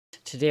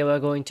Today we're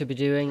going to be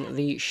doing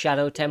the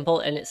Shadow Temple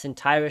in its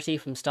entirety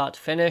from start to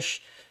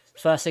finish.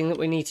 First thing that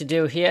we need to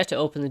do here to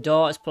open the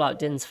door is pull out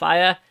Din's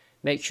Fire.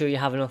 Make sure you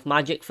have enough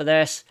magic for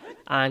this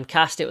and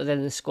cast it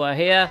within the square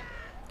here.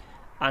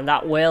 And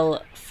that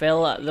will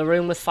fill the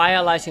room with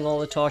fire, lighting all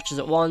the torches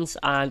at once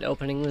and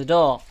opening the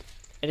door.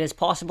 It is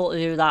possible to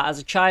do that as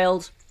a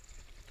child,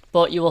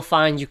 but you will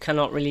find you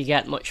cannot really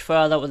get much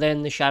further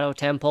within the Shadow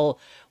Temple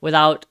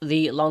without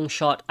the long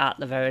shot at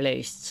the very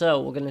least.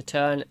 So we're going to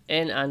turn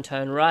in and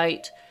turn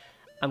right.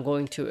 I'm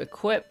going to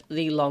equip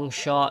the long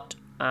shot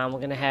and we're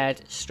going to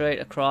head straight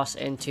across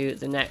into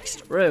the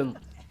next room.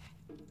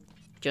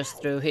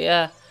 Just through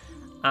here,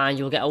 and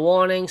you'll get a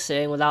warning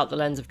saying without the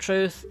Lens of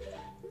Truth,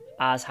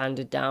 as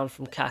handed down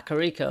from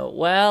Kakariko.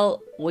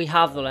 Well, we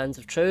have the Lens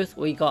of Truth.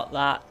 We got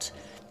that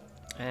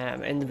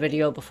in the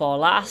video before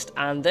last,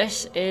 and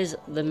this is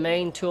the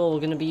main tool we're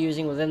going to be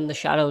using within the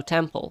Shadow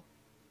Temple.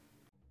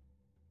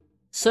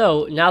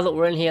 So now that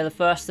we're in here, the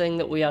first thing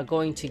that we are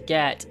going to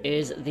get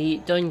is the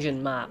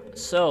dungeon map.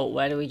 So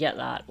where do we get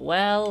that?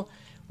 Well,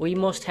 we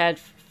must head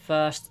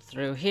first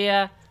through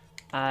here.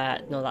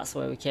 No, that's the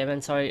way we came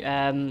in, sorry.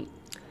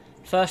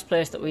 First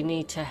place that we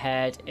need to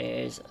head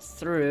is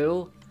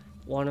through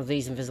one of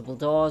these invisible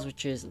doors,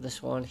 which is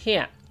this one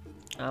here.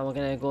 And we're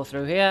going to go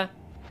through here.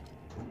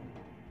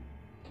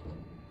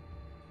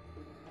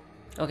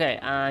 Okay,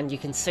 and you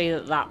can see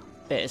that that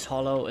bit is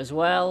hollow as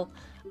well.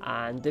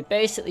 And they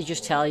basically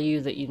just tell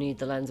you that you need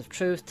the Lens of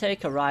Truth.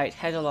 Take a right,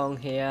 head along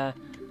here.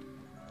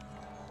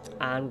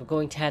 And we're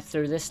going to head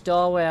through this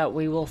door where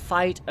we will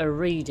fight a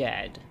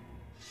Re-Dead.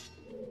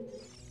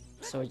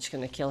 So we're just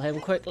going to kill him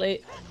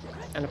quickly.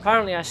 And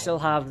apparently I still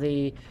have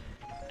the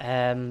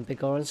big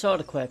Goron sword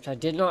equipped. I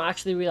did not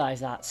actually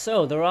realise that.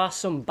 So there are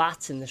some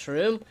bats in this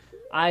room.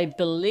 I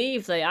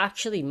believe they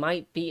actually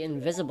might be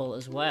invisible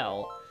as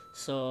well.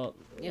 So,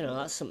 you know,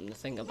 that's something to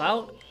think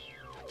about.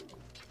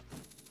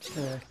 Just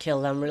gonna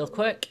kill them real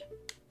quick.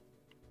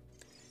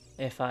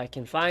 If I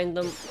can find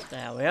them.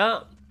 There we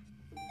are.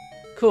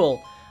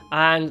 Cool.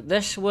 And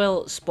this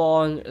will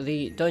spawn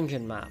the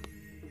dungeon map,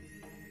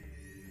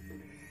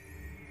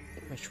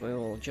 which we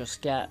will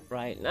just get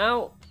right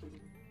now.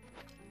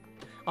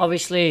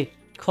 Obviously,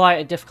 quite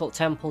a difficult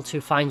temple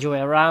to find your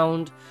way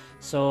around,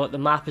 so the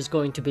map is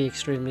going to be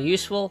extremely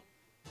useful.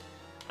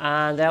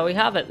 And there we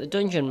have it, the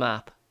dungeon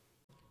map.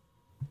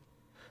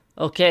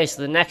 Okay,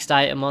 so the next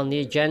item on the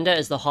agenda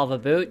is the hover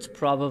boots,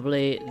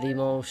 probably the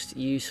most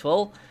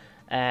useful.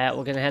 We're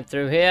going to head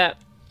through here,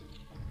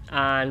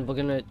 and we're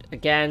going to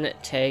again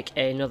take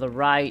another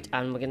right,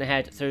 and we're going to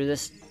head through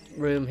this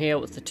room here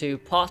with the two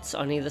pots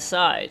on either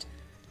side.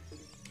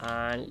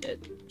 And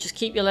just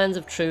keep your Lens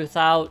of Truth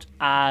out,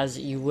 as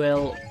you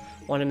will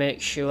want to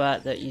make sure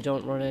that you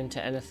don't run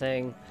into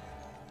anything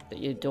that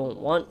you don't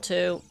want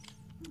to.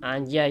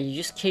 And yeah, you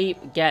just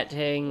keep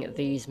getting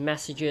these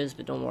messages,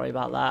 but don't worry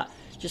about that.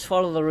 Just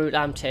follow the route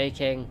I'm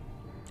taking,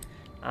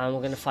 and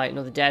we're going to fight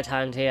another dead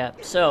hand here.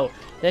 So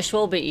this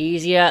will be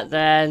easier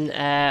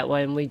than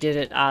when we did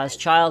it as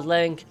Child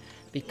Link,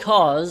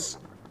 because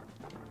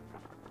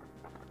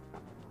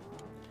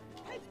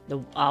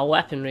our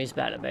weaponry is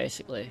better,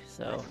 basically.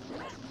 So,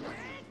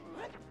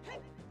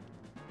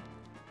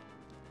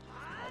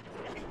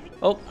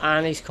 oh,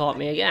 and he's caught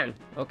me again.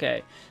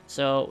 Okay,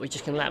 so we're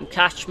just gonna let him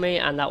catch me,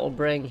 and that will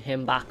bring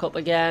him back up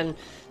again.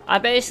 I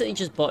basically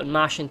just button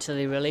mash until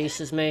he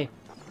releases me.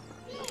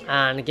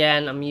 And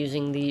again, I'm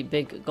using the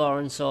big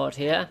Goron sword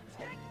here.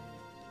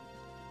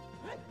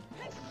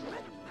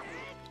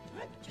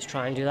 Just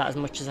try and do that as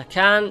much as I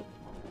can.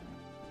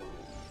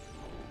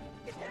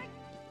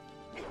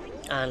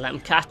 And let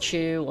him catch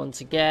you once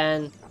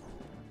again.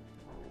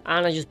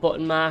 And I just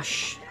button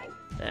mash.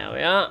 There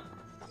we are.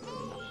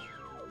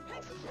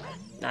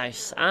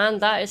 Nice.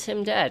 And that is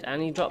him dead.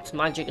 And he drops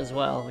magic as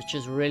well, which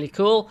is really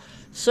cool.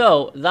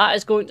 So that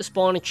is going to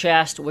spawn a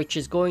chest, which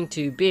is going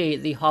to be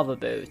the hover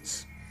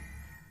boots.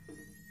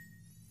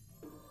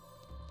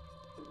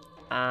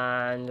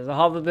 And the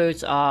hover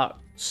boots are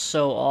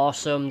so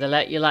awesome. They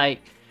let you,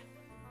 like,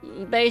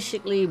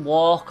 basically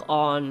walk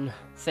on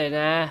thin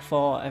air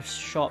for a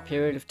short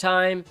period of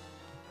time.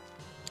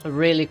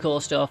 Really cool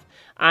stuff,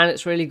 and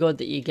it's really good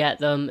that you get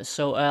them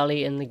so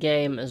early in the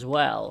game as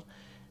well.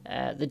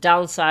 The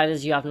downside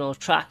is you have no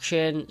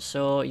traction,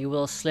 so you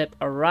will slip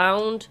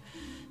around,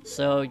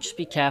 so just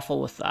be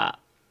careful with that.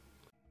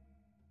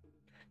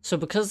 So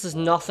because there's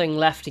nothing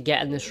left to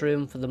get in this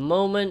room for the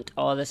moment,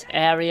 or this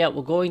area,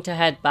 we're going to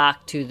head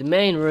back to the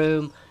main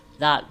room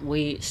that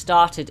we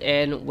started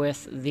in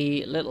with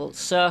the little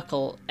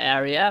circle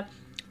area.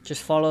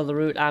 Just follow the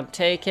route I'm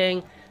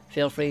taking.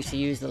 Feel free to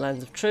use the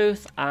Lens of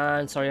Truth.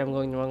 And sorry, I'm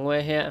going the wrong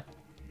way here.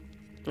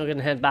 We're going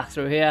to head back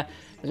through here.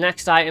 The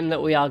next item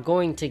that we are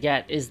going to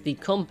get is the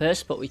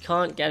compass, but we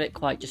can't get it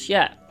quite just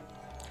yet.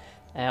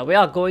 We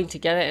are going to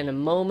get it in a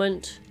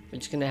moment. We're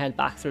just going to head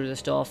back through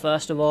this door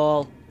first of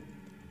all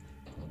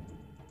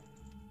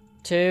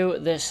to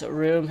this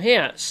room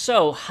here.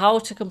 So how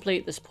to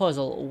complete this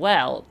puzzle?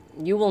 Well,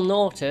 you will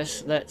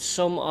notice that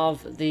some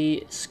of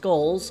the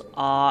skulls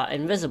are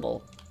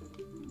invisible.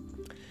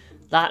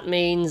 that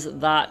means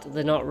that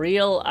they're not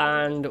real,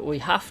 and we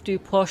have to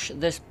push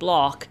this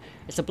block.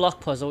 It's a block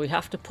puzzle. We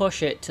have to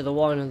push it to the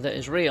one that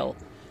is real.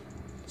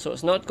 So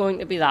it's not going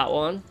to be that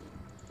one.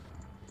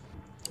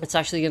 It's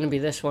actually going to be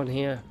this one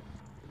here.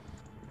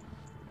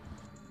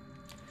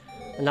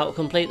 And that will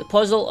complete the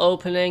puzzle,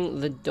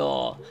 opening the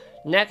door.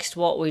 Next,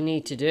 what we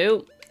need to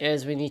do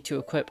is we need to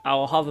equip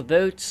our hover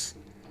boots.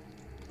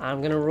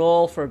 I'm going to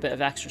roll for a bit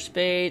of extra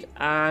speed,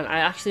 and I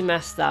actually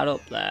messed that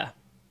up there.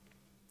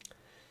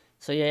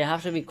 So yeah, you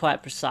have to be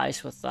quite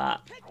precise with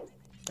that.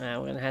 We're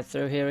going to head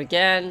through here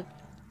again.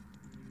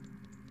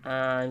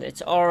 And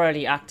it's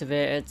already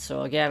activated,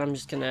 so again, I'm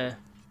just going to...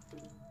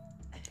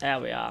 There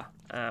we are.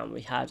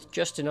 We had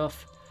just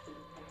enough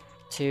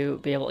to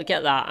be able to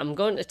get that. I'm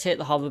going to take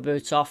the hover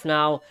boots off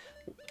now.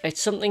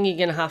 It's something you're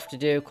going to have to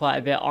do quite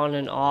a bit on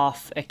and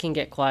off. It can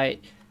get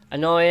quite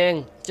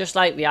annoying, just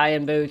like the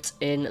iron boots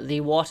in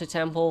the water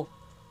temple.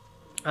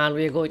 And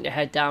we're going to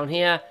head down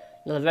here.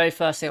 Now the very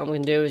first thing I'm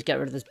going to do is get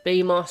rid of this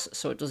bee moss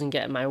so it doesn't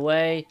get in my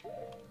way.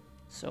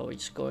 So we're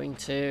just going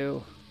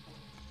to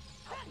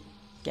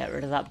get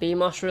rid of that bee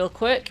moss real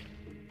quick.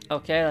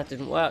 Okay, that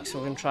didn't work, so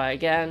we're going to try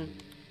again.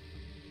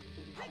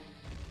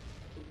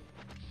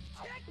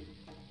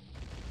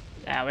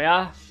 There we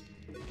are.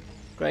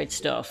 Great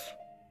stuff.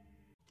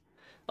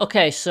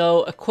 Okay,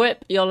 so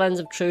equip your Lens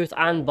of Truth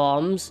and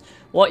bombs.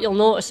 What you'll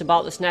notice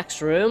about this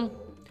next room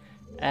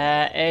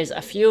is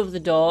a few of the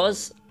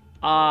doors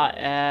are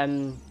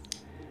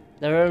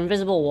there are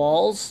invisible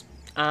walls,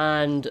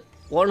 and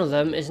one of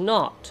them is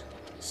not.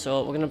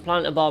 So we're going to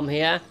plant a bomb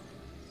here,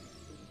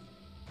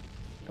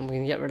 and we're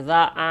going to get rid of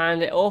that,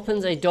 and it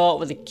opens a door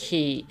with a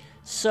key.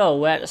 So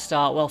where to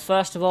start? Well,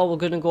 first of all, we're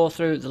going to go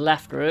through the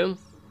left room.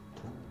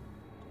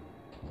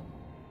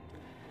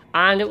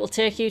 And it will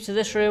take you to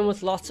this room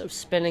with lots of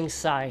spinning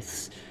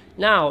scythes.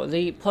 Now,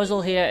 the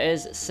puzzle here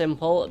is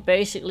simple.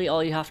 Basically,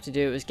 all you have to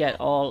do is get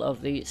all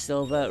of the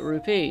silver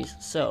rupees.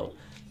 So,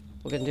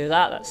 we're going to do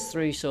that. That's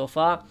 3 so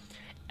far.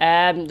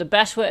 The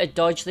best way to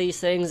dodge these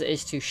things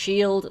is to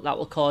shield. That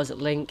will cause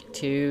Link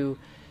to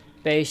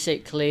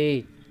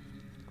basically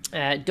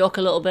duck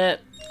a little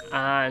bit.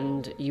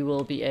 And you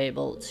will be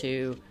able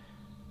to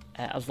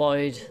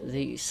avoid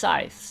the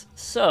scythes.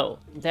 So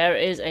there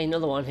is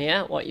another one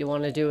here. What you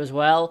want to do as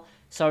well,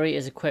 sorry,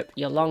 is equip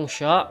your long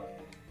shot,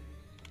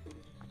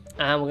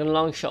 and we're going to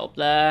long shot up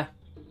there,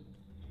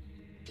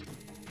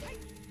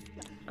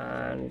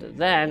 and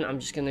then I'm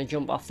just going to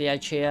jump off the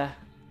edge here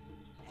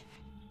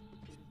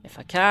if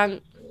I can.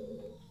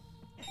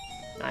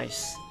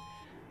 Nice.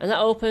 And that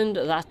opened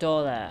that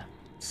door there.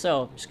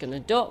 So I'm just going to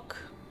duck,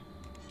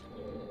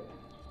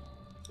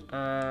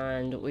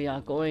 and we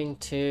are going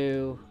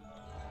to...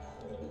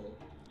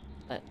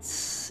 Let's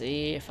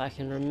see if I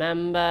can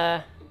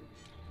remember.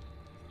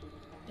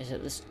 Is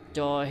it this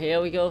door here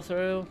we go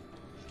through?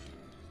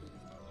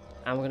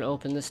 And we're going to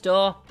open this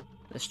door,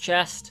 this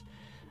chest,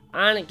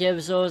 and it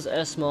gives us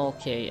a small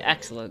key.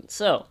 Excellent.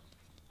 So,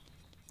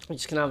 I'm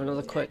just going to have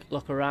another quick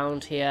look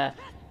around here.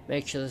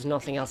 Make sure there's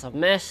nothing else I've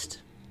missed.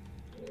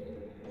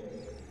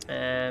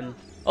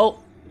 Oh!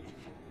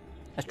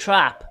 A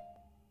trap.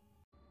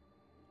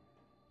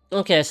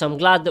 Okay, so I'm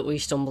glad that we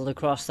stumbled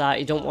across that.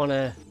 You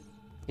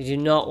do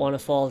not want to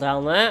fall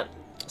down there.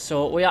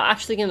 So we are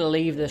actually going to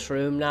leave this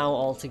room now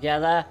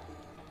altogether.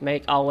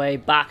 Make our way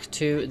back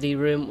to the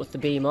room with the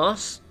bee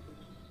moss.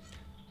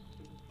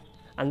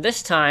 And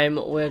this time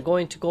we're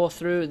going to go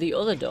through the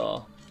other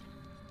door.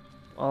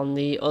 On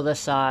the other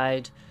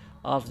side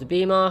of the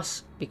bee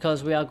moss.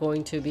 Because we are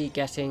going to be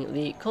getting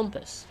the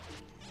compass.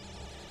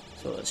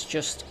 So it's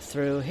just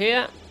through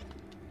here.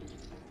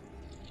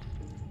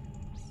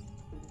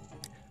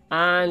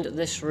 And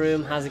this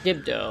room has a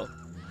Gibdo.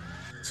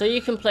 So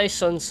you can play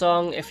Sun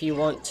Song if you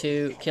want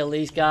to kill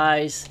these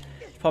guys.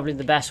 It's probably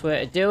the best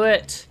way to do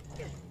it.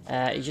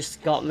 He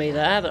just got me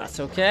there, but that's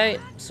okay.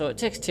 So it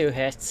takes 2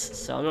 hits,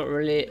 so I'm not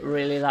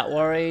really that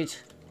worried.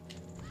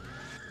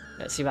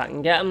 Let's see if I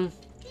can get him.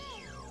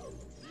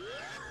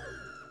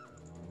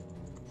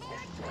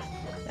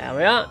 There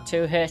we are,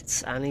 2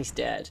 hits, and he's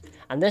dead.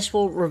 And this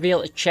will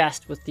reveal a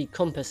chest with the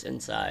compass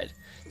inside.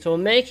 So we're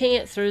making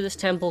it through this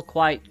temple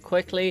quite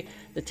quickly.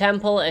 The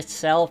temple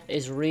itself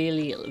is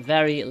really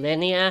very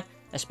linear,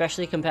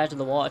 especially compared to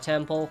the water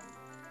temple.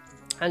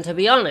 And to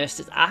be honest,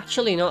 it's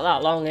actually not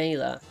that long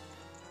either.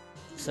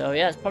 So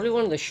yeah, it's probably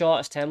one of the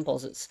shortest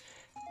temples. It's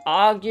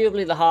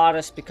arguably the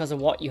hardest because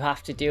of what you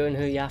have to do and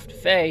who you have to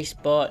face.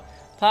 But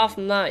apart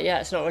from that, yeah,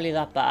 it's not really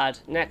that bad.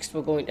 Next,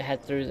 we're going to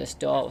head through this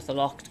door with a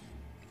locked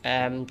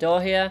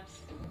door here.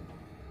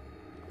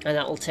 And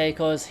that will take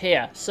us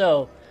here.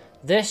 So,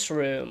 this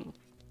room.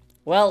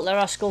 Well, there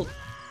are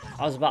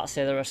I was about to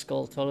say there are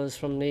skulltulas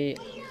from the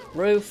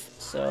roof,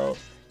 so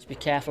just be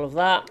careful of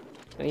that.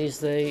 I'm use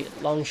the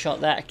long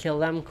shot there to kill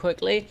them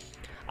quickly.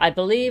 I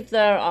believe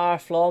there are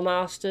floor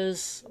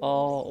masters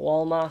or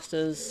wall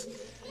masters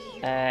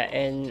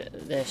in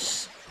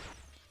this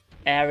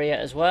area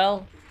as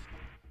well.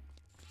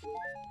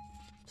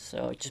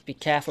 So just be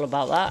careful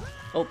about that.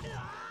 Oh.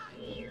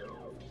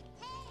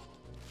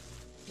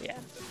 Yeah.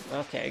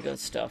 Okay, good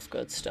stuff,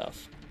 good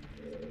stuff.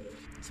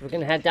 So we're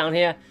going to head down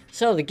here.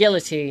 So, the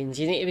guillotines.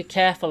 You need to be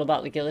careful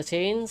about the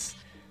guillotines.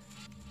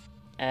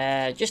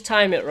 Just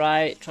time it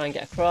right, try and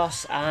get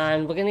across.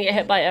 And we're going to get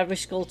hit by every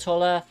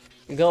skulltula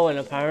going,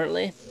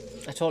 apparently.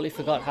 I totally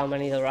forgot how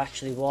many there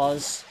actually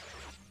was.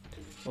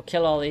 We'll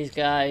kill all these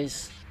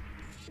guys.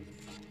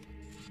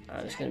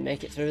 I'm just going to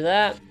make it through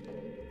there.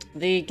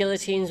 The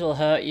guillotines will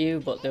hurt you,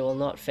 but they will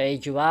not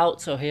fade you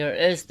out. So here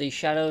it is, the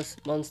shadows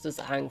monsters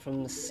that hang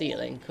from the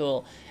ceiling.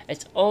 Cool.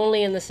 It's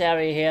only in this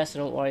area here, so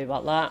don't worry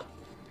about that.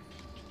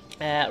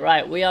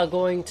 Right, we are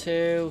going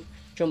to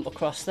jump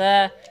across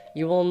there.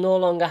 You will no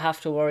longer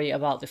have to worry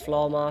about the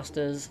floor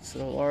masters, so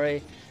don't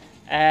worry.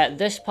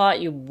 This part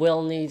you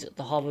will need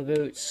the hover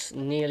boots,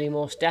 nearly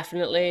most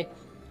definitely.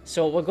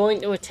 So we're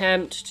going to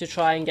attempt to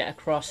try and get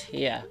across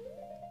here.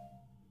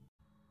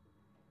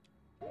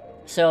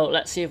 So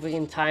let's see if we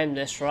can time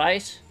this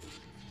right.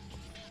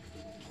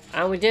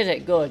 And we did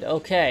it, good.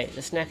 Okay,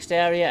 this next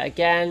area,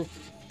 again,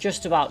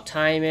 just about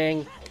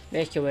timing.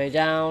 Make your way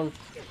down.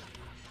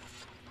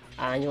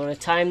 And you want to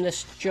time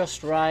this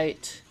just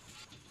right.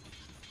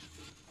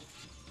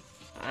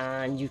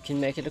 And you can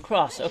make it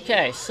across.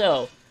 Okay,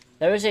 so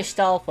there is a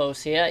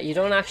Stalfos here. You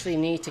don't actually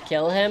need to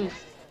kill him.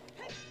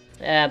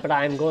 But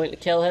I'm going to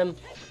kill him.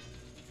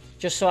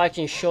 Just so I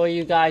can show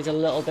you guys a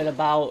little bit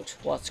about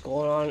what's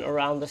going on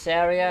around this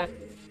area.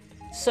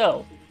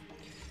 So,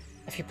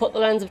 if you put the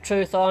lens of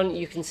truth on,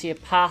 you can see a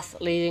path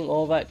leading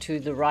over to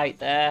the right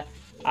there.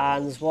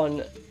 And there's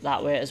one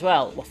that way as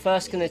well. We're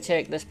first going to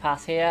take this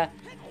path here.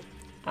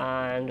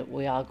 And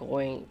we are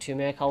going to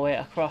make our way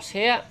across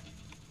here.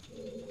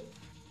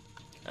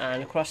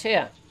 And across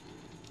here.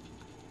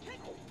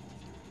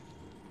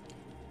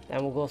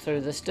 Then we'll go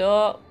through this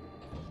door.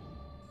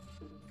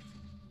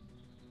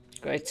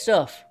 Great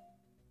stuff.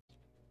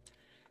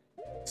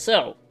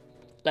 So,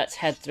 let's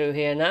head through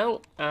here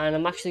now. And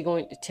I'm actually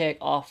going to take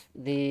off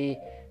the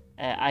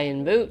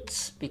iron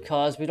boots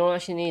because we don't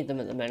actually need them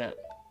at the minute.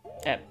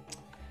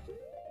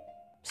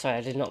 Sorry,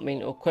 I did not mean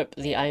to equip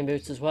the iron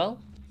boots as well.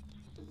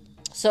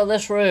 So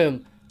this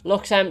room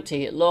looks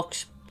empty. It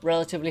looks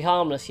relatively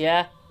harmless,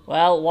 yeah?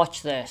 Well,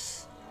 watch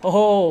this.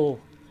 Oh,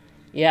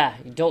 yeah,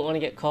 you don't want to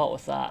get caught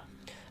with that.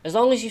 As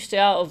long as you stay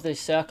out of the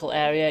circle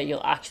area,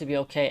 you'll actually be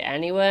okay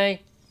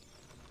anyway.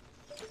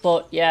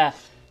 But yeah,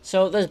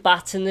 so there's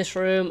bats in this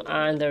room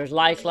and there's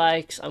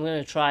like-likes. I'm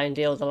going to try and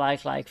deal with the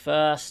like-like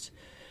first.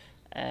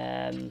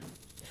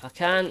 If I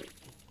can.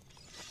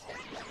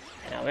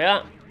 There we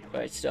are.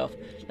 Great stuff.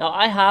 Now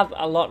I have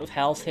a lot of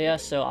health here,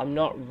 so I'm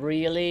not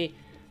really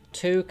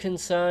too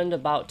concerned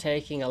about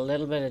taking a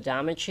little bit of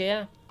damage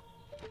here.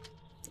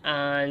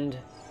 And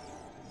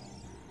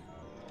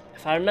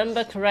if I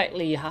remember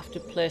correctly, you have to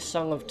play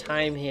Song of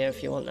Time here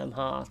if you want them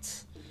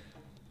hearts.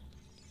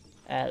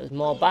 There's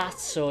more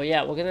bats, so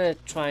yeah, we're going to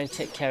try and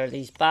take care of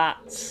these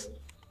bats.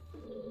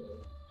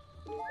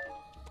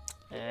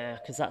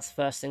 Because that's the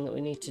first thing that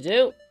we need to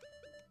do.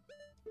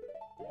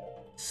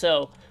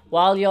 So,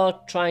 while you're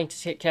trying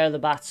to take care of the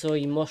bats,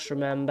 you must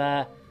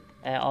remember,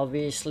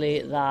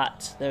 obviously,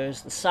 that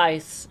there's the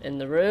scythes in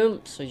the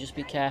room, so just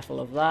be careful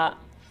of that.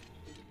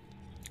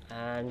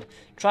 And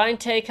try and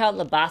take out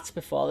the bats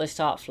before they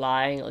start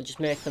flying. It'll just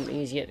make them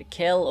easier to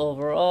kill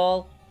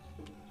overall.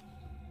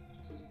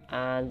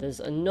 And there's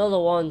another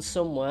one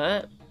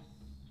somewhere,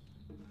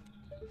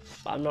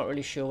 but I'm not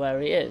really sure where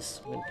he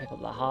is. I'm going to pick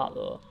up that heart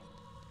though.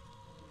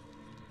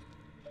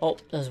 Oh,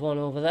 there's one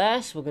over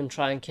there, so we're going to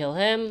try and kill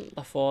him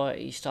before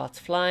he starts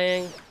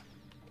flying.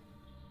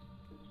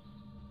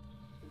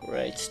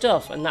 Great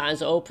stuff, and that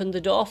has opened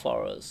the door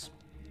for us.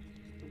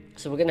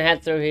 So we're going to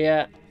head through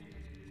here.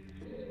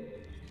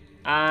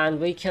 And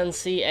we can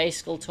see a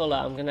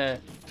skulltula. I'm going to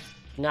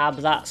nab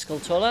that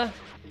skulltula.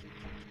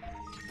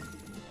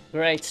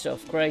 Great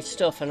stuff, great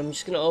stuff. And I'm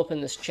just going to open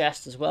this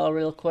chest as well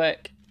real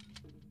quick.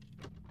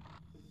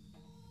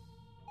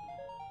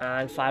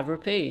 And 5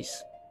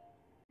 rupees.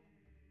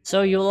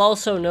 So you'll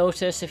also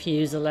notice if you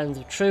use the lens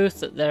of truth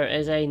that there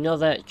is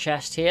another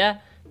chest here.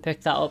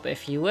 Pick that up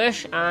if you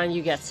wish and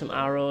you get some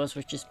arrows,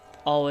 which is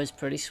always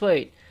pretty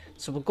sweet.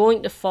 So we're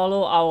going to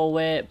follow our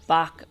way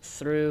back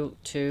through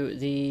to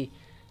the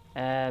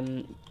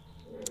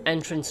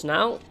entrance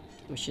now,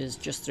 which is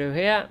just through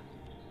here.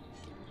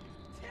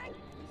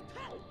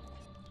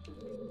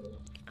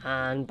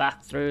 And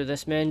back through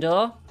this main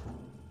door.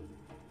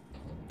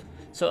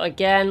 So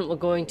again, we're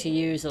going to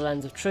use the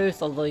lens of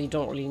truth, although you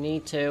don't really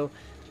need to.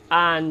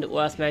 And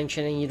worth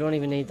mentioning, you don't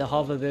even need the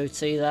hover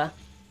boots either.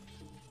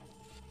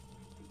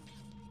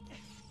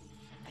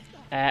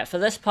 For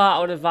this part, I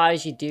would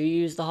advise you do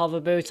use the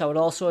hover boots. I would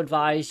also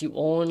advise you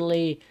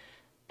only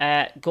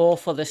go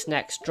for this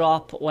next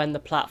drop when the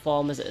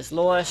platform is at its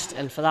lowest.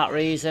 And for that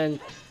reason,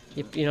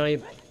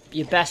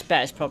 your best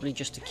bet is probably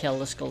just to kill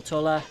the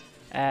skulltula,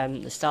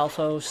 the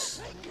Stalfos.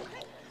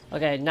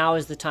 Okay, now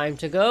is the time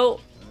to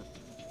go.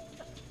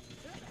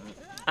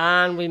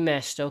 And we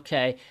missed,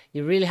 okay.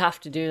 You really have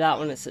to do that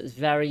when it's at its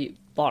very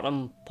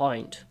bottom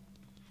point.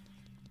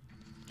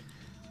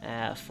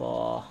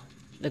 For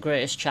the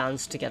greatest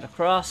chance to get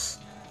across.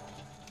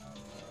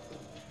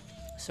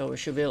 So we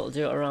should be able to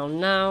do it around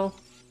now.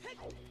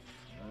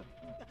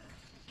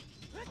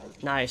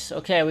 Nice.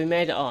 Okay, we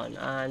made it on,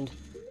 and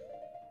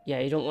yeah,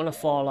 you don't want to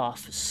fall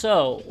off.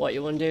 So what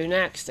you want to do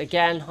next,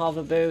 again,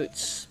 hover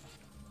boots.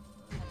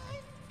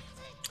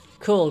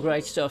 Cool,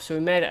 great stuff. So we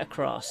made it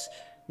across.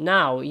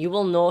 Now you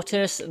will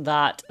notice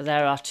that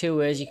there are two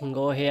ways you can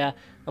go here.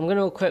 I'm going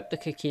to equip the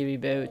Kokiri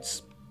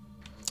boots.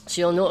 So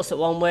you'll notice that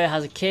one way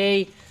has a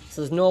key, so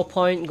there's no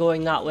point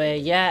going that way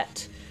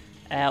yet.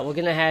 We're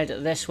going to head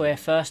this way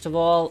first of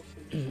all,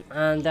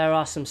 and there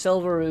are some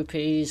silver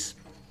rupees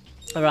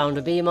around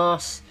a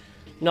BMOS.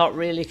 Not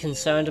really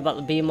concerned about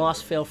the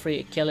BMOS, feel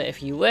free to kill it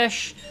if you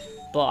wish,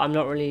 but I'm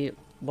not really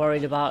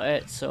worried about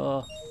it,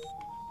 so...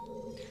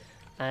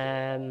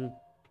 okay,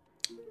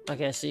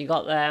 so you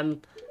got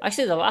them.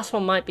 Actually, the last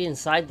one might be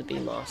inside the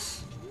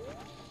BMOS.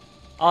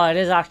 Oh, it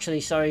is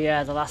actually, sorry,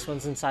 yeah, the last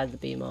one's inside the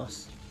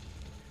BMOS.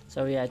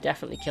 So yeah,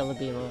 definitely kill the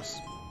BMOS.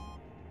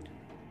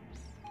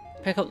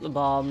 Pick up the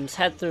bombs,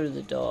 head through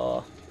the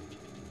door,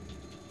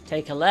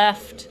 take a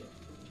left,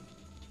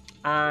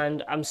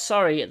 and I'm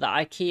sorry that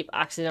I keep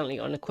accidentally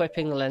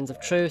unequipping the Lens of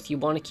Truth. You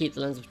want to keep the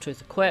Lens of Truth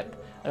equipped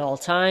at all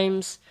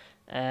times.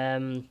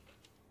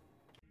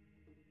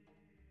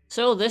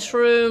 So this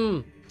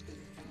room,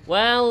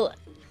 well,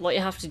 what you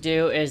have to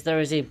do is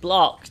there is a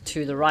block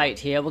to the right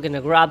here. We're going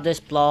to grab this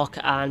block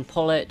and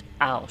pull it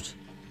out.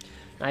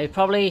 Now you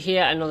probably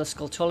hear another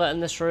skulltula in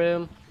this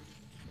room.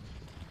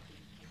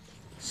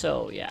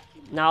 So yeah,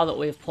 now that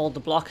we've pulled the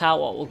block out,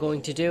 what we're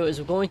going to do is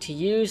we're going to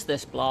use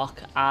this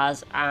block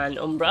as an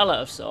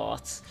umbrella of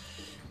sorts.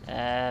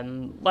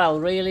 Well,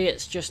 really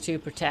it's just to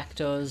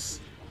protect us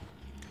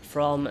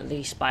from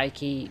the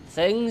spiky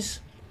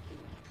things.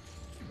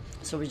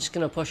 So we're just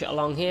going to push it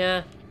along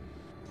here,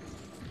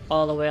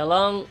 all the way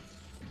along.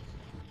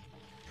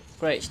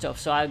 Great stuff.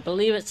 So I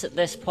believe it's at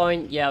this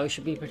point, yeah, we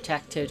should be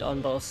protected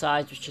on both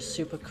sides, which is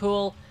super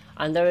cool.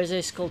 And there is a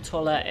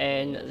skulltula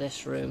in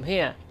this room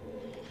here.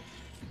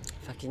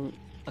 If I can...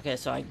 Okay,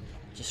 so I'm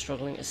just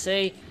struggling to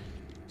see.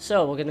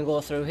 So we're going to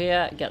go through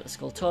here, get the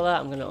skulltula.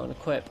 I'm going to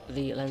unequip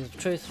the Lens of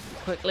Truth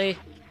quickly,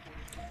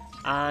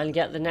 and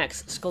get the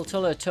next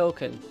skulltula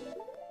token.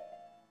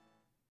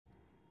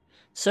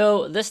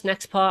 So this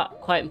next part,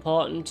 quite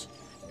important.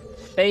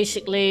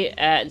 Basically,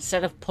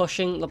 instead of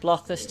pushing the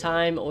block this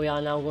time, we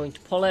are now going to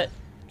pull it.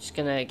 Just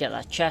going to get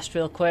that chest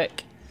real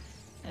quick.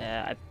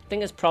 I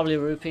think it's probably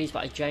rupees,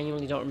 but I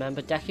genuinely don't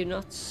remember. Deku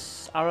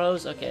nuts?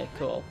 Arrows? Okay,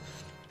 cool.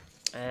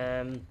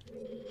 And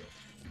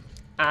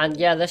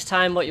yeah, this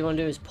time what you want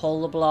to do is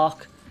pull the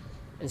block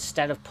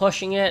instead of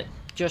pushing it.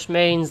 Just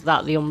means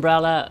that the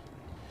umbrella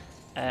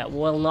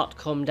will not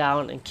come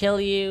down and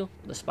kill you,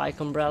 the spike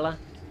umbrella.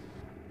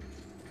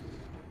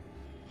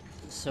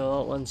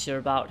 So once you're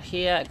about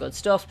here, good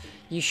stuff.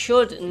 You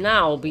should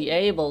now be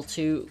able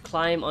to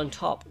climb on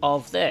top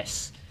of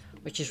this,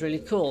 which is really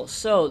cool.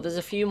 So there's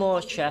a few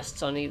more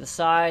chests on either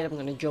side. I'm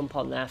going to jump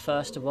on there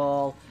first of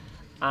all,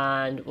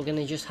 and we're going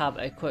to just have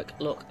a quick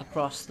look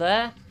across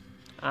there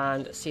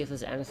and see if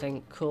there's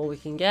anything cool we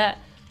can get.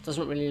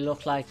 Doesn't really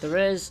look like there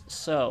is,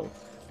 so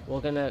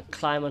we're going to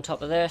climb on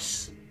top of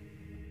this,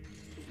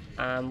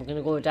 and we're going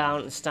to go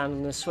down and stand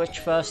on the switch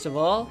first of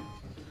all,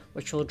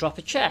 which will drop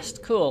a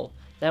chest. Cool.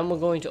 Then we're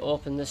going to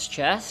open this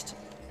chest.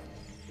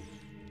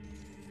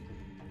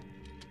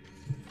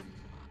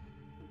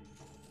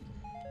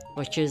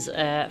 Which is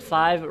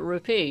 5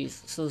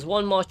 rupees. So there's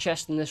one more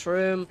chest in this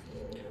room,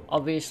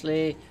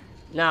 obviously.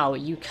 Now,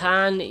 you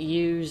can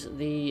use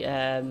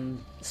the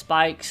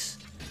spikes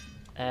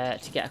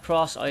to get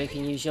across, or you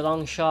can use your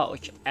long shot,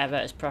 whichever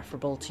is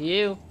preferable to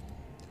you.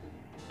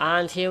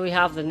 And here we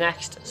have the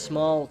next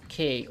small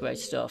key. Great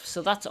stuff.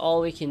 So that's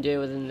all we can do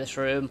within this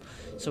room.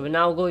 So we're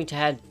now going to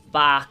head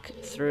back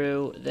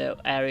through the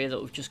area that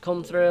we've just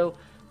come through,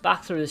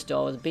 back through this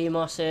door where the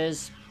BMOS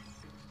is,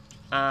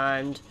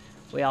 and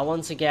we are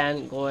once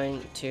again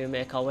going to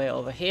make our way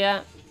over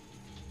here.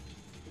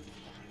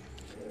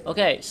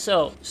 Okay,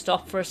 so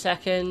stop for a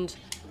second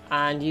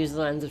and use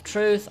the Lens of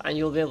Truth, and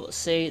you'll be able to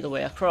see the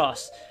way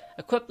across.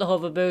 Equip the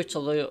hover boots,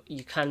 although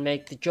you can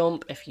make the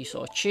jump if you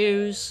so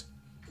choose.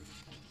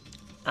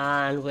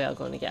 And we are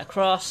going to get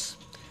across.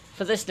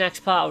 For this next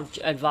part, I would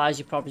advise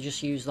you probably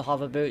just use the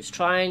hover boots.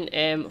 Try and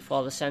aim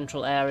for the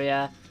central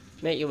area.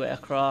 Make your way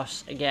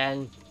across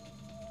again.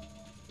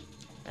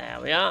 There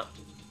we are.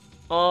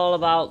 All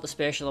about the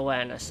spatial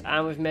awareness.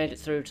 And we've made it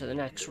through to the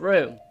next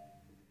room.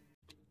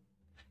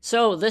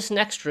 So this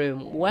next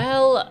room,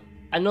 well,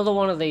 another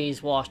one of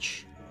these,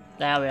 watch.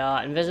 There we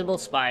are, invisible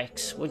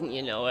spikes, wouldn't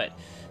you know it.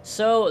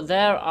 So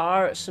there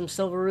are some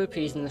silver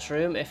rupees in this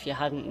room, if you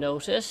hadn't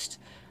noticed.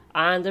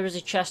 And there is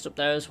a chest up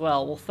there as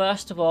well. Well,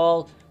 first of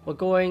all, we're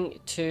going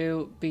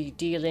to be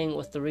dealing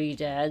with the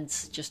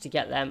re-deads just to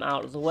get them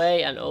out of the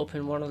way and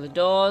open one of the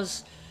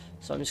doors.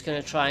 So I'm just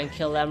going to try and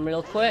kill them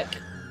real quick.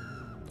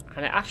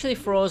 And it actually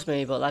froze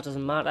me, but that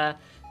doesn't matter.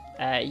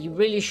 You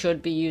really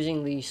should be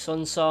using the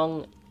Sun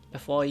Song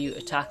before you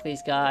attack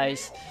these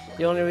guys.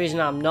 The only reason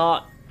I'm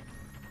not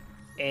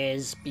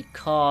is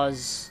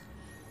because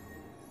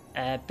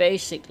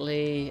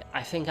Basically,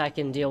 I think I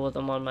can deal with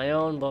them on my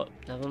own, but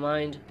never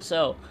mind.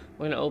 So,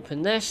 we're going to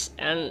open this,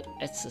 and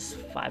it's just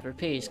 5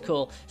 rupees.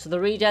 Cool. So the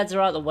redeads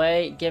are out of the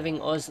way,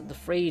 giving us the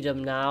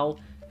freedom now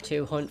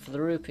to hunt for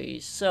the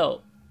rupees.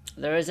 So,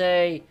 there is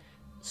a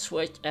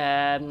switch,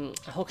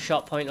 hook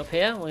shot point up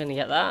here. We're going to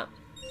get that.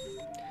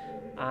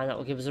 And that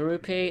will give us a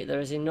rupee.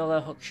 There is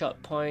another hook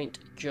shot point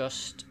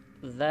just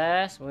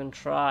there. So, we're going to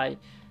try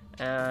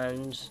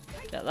and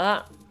get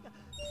that.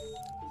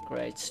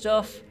 Great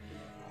stuff.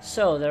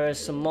 So there is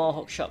some more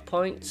hookshot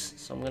points,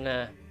 so I'm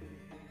gonna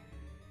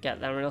get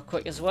them real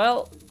quick as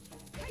well.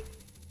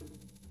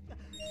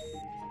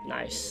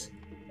 Nice.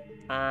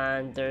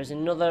 And there's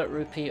another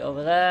rupee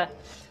over there.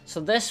 So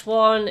this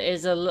one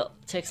is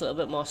takes a little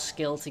bit more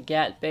skill to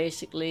get.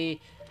 Basically,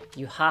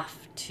 you have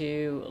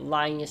to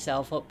line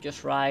yourself up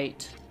just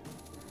right.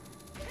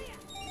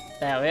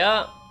 There we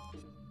are.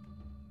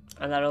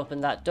 And that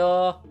opened that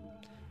door.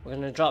 We're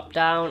gonna drop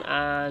down,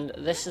 and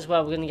this is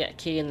where we're gonna get a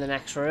key in the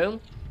next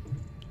room.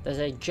 There's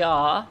a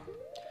jar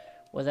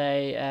with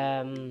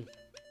a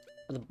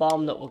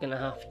bomb that we're going to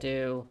have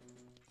to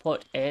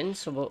put in.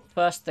 So the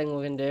first thing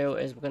we're going to do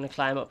is we're going to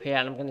climb up here,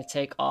 and I'm going to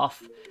take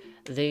off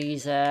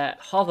these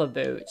hover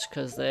boots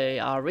because they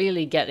are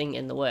really getting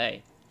in the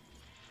way.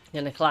 I'm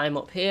going to climb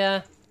up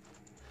here,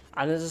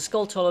 and there's a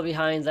skulltula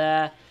behind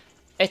there.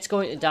 It's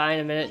going to die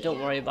in a minute,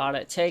 don't worry about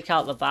it. Take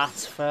out the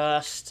bats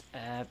first.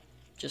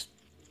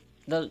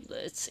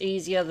 It's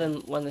easier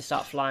than when they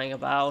start flying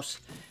about.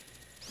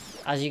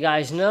 As you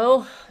guys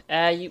know,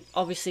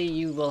 obviously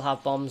you will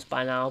have bombs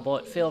by now,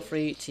 but feel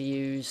free to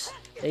use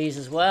these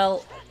as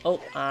well. Oh,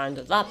 and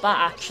that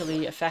bat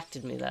actually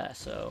affected me there,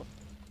 so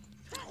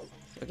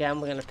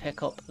again we're going to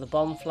pick up the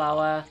bomb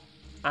flower,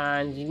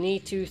 and you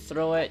need to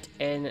throw it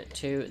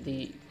into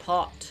the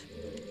pot.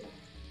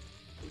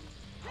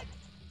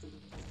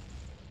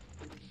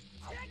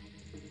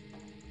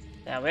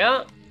 There we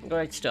are.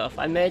 Great stuff.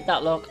 I made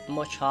that look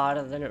much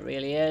harder than it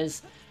really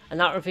is, and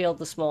that revealed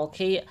the small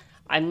key.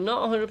 I'm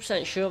not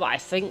 100% sure, but I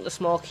think the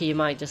small key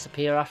might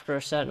disappear after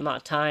a certain amount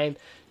of time,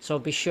 so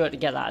be sure to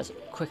get that as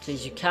quickly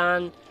as you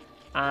can.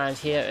 And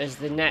here is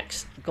the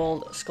next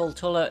gold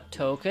skulltula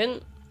token.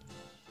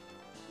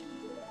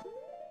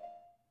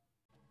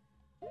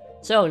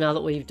 So now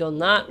that we've done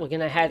that, we're going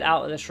to head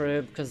out of this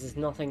room because there's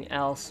nothing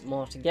else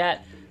more to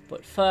get.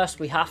 But first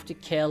we have to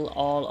kill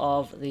all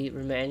of the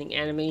remaining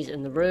enemies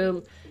in the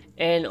room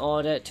in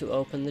order to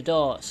open the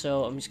door.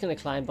 So I'm just going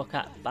to climb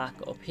back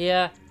up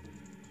here.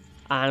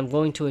 And I'm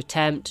going to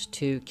attempt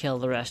to kill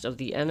the rest of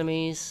the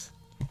enemies.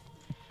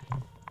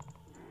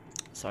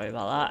 Sorry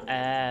about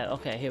that.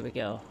 Okay, here we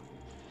go.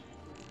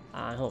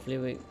 And hopefully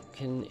we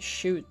can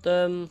shoot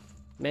them.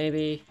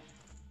 Maybe.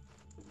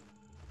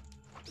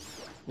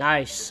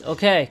 Nice.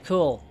 Okay,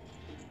 cool.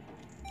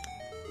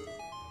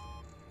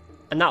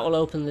 And that will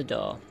open the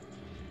door.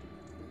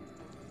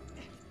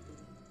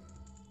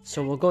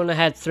 So we're going to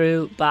head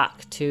through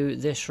back to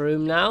this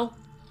room now.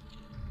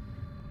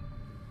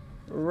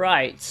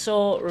 Right,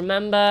 so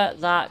remember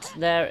that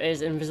there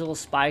is invisible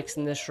spikes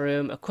in this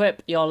room.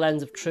 Equip your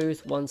lens of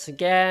truth once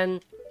again.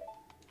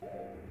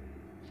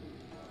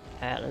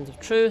 Lens of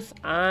truth,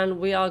 and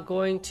we are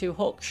going to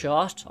hook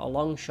shot, or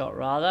long shot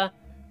rather,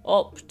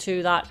 up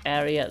to that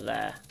area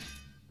there.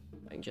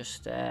 And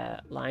just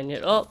line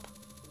it up.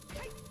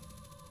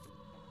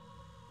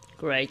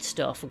 Great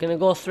stuff. We're going to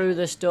go through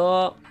this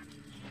door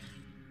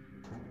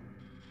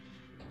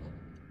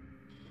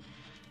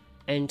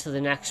into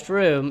the next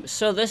room.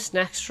 So this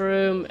next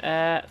room,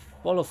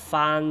 full of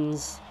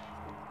fans.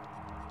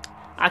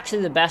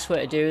 Actually, the best way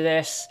to do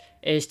this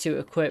is to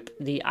equip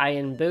the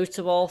iron boots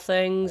of all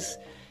things,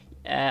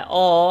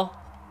 or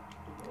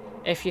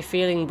if you're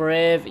feeling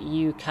brave,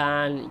 you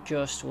can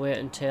just wait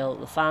until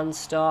the fans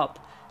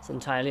stop. It's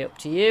entirely up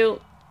to you.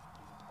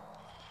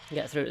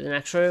 Get through to the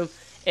next room.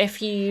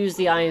 If you use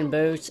the iron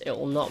boots, it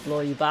will not blow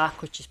you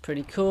back, which is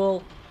pretty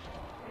cool.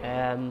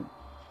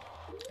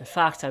 In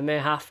fact, I may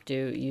have to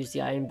use the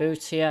iron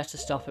boots here to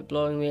stop it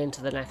blowing me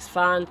into the next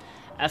fan.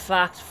 In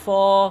fact,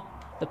 for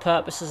the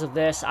purposes of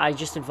this, I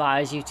just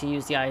advise you to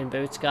use the iron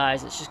boots,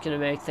 guys. It's just going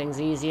to make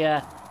things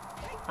easier.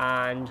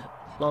 And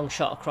long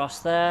shot across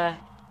there.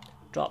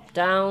 Drop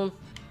down.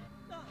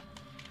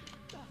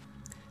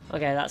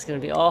 Okay, that's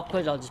going to be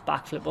awkward. I'll just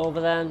backflip over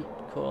then.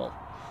 Cool.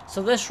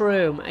 So this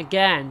room,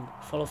 again,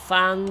 full of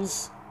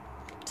fans.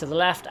 To the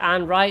left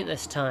and right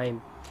this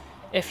time.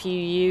 If you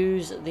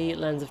use the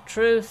lens of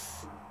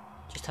truth,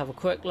 just have a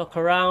quick look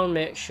around,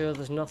 make sure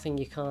there's nothing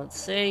you can't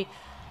see.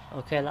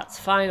 Okay, that's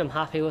fine, I'm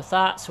happy with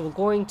that. So we're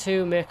going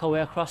to make our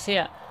way across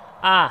here.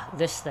 Ah,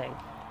 this thing.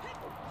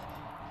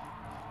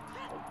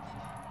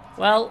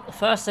 Well, the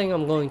first thing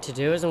I'm going to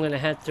do is I'm going to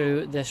head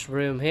through this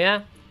room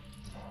here.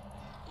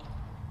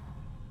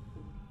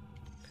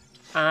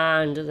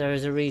 And there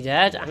is a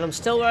redead, and I'm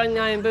still wearing the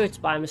iron boots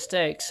by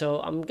mistake,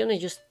 so I'm going to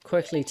just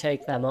quickly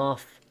take them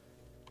off.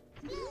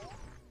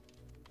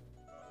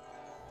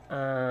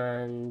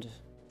 And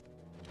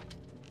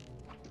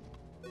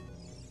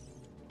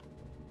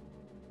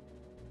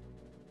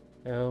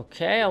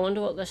okay, I wonder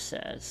what this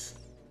says.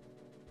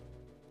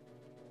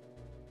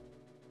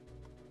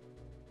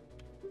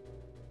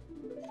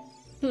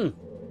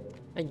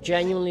 I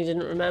genuinely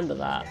didn't remember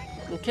that.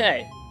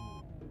 Okay.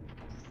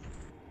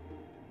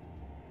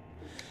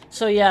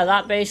 So yeah,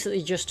 that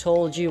basically just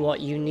told you what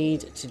you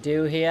need to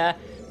do here.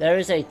 There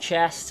is a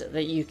chest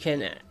that you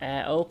can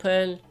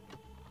open,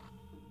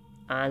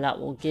 and that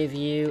will give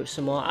you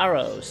some more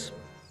arrows.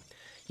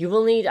 You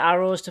will need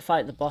arrows to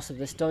fight the boss of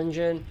this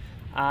dungeon,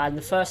 and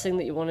the first thing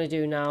that you want to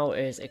do now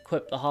is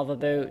equip the hover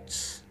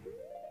boots,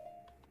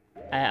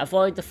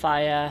 avoid the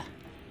fire,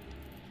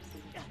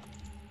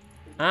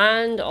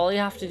 and all you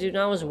have to do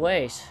now is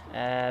wait.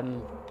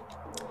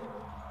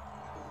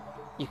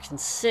 You can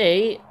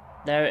see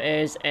there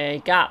is a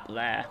gap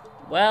there.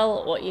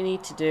 Well, what you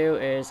need to do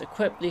is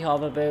equip the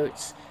hover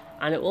boots,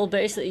 and it will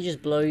basically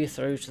just blow you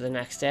through to the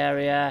next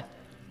area.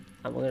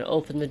 And we're going to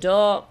open the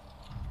door.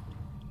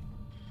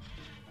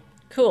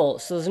 Cool,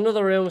 so there's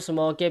another room with some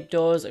more gib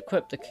doors.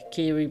 Equip the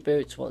Kikiri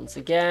boots once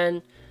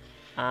again.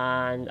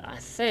 And I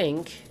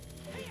think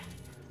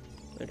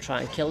I'm going to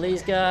try and kill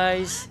these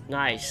guys.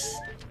 Nice.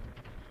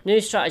 New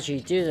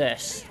strategy, do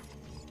this.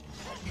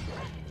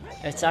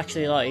 It's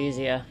actually a lot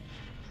easier.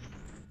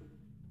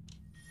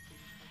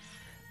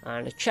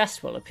 And a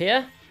chest will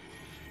appear.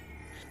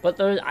 But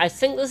I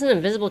think there's an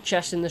invisible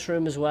chest in this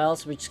room as well,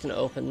 so we're just going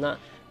to open that.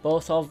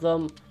 Both of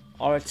them.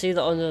 Or it's either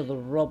under the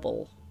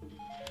rubble.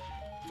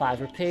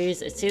 5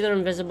 rupees. It's either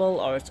invisible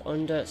or it's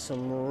under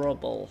some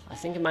rubble. I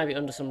think it might be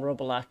under some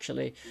rubble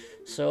actually.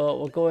 So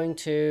we're going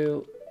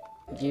to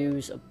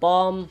use a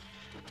bomb.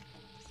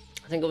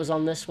 I think it was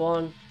on this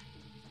one.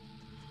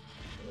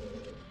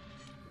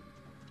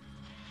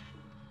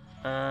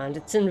 And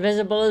it's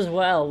invisible as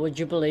well, would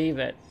you believe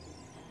it?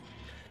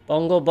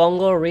 Bongo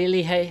Bongo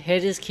really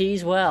hid his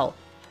keys well.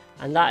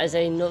 And that is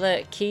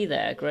another key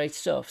there, great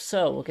stuff.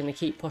 So we're going to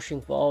keep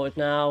pushing forward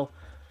now.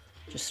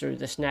 Just through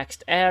this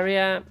next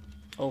area.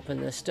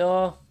 Open this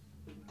door.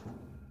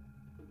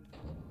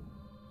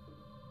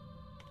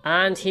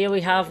 And here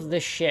we have the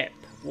ship.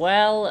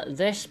 Well,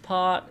 this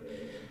part,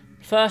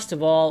 first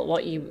of all,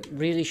 what you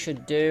really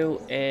should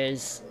do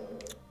is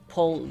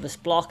pull this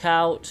block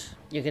out.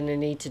 You're going to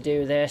need to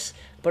do this,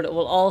 but it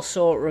will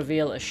also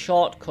reveal a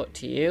shortcut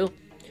to you.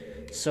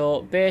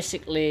 So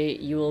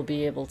basically you will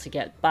be able to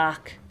get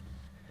back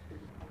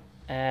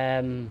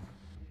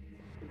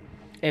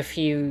if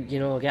you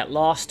get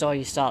lost or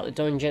you start the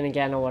dungeon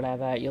again or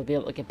whatever. You'll be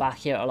able to get back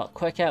here a lot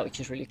quicker, which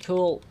is really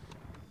cool.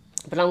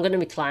 But I'm going to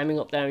be climbing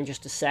up there in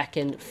just a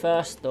second.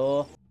 First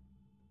though,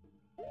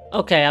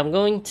 okay, I'm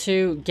going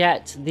to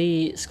get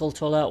the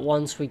skulltula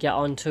once we get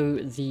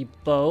onto the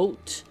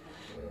boat.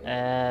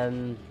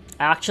 I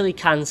actually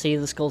can see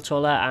the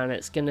skulltula, and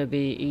it's going to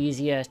be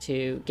easier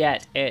to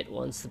get it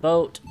once we're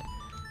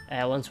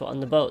on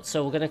the boat.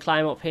 So we're going to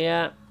climb up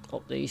here,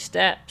 up these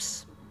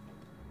steps,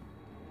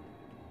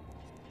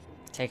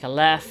 take a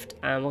left,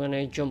 and we're going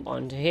to jump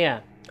onto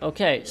here.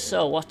 Okay,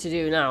 so what to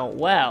do now?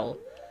 Well,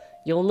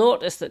 you'll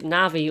notice that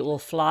Navi will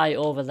fly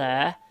over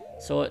there,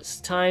 so it's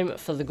time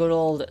for the good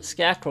old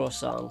Scarecrow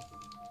song.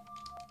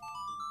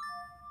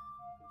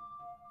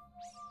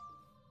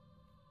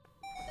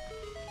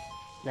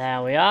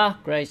 There we are,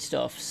 great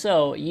stuff.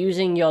 So,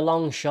 using your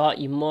long shot,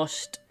 you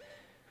must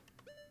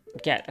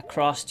get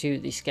across to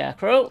the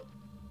Scarecrow.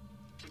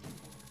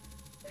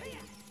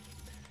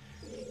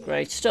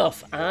 Great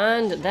stuff.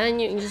 And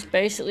then you can just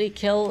basically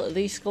kill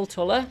the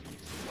skulltula.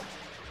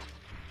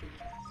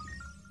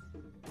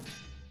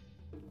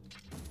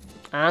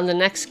 And the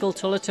next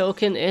skulltula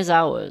token is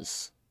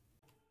ours.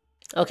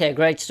 Okay,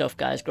 great stuff,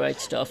 guys,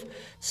 great stuff.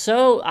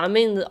 So, I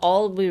mean,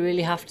 all we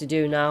really have to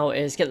do now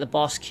is get the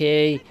boss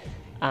key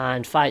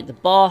and fight the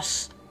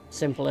boss.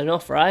 Simple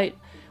enough, right?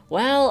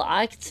 Well,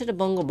 I consider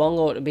Bongo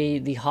Bongo to be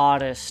the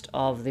hardest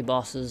of the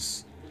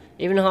bosses.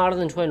 Even harder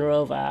than Twin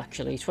Rover,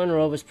 actually. Twin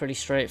Rover is pretty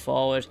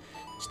straightforward.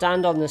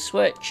 Stand on the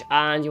switch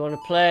and you want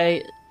to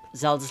play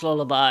Zelda's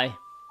Lullaby.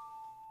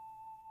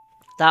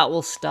 That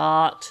will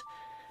start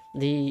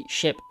the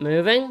ship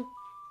moving.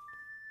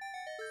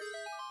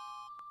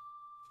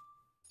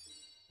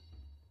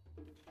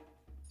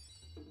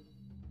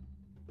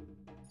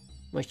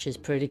 Which is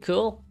pretty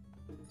cool.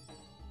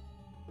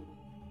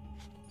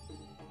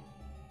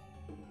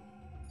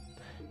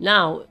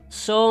 Now,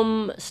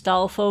 some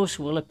Stalfos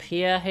will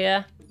appear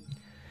here.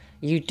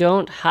 You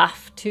don't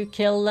have to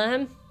kill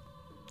them,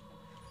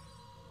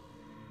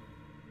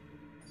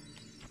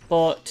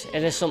 but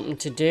it is something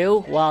to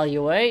do while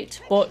you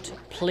wait. But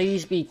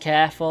please be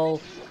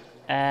careful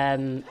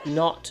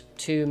not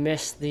to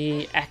miss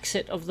the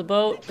exit of the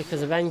boat,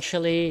 because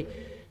eventually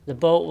the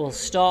boat will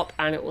stop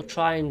and it will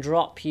try and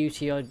drop you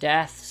to your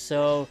death.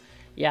 So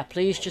yeah,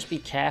 please just be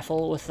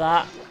careful with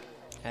that.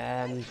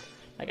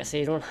 Like I say,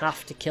 you don't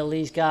have to kill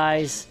these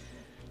guys.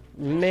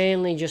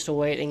 Mainly just a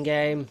waiting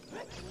game.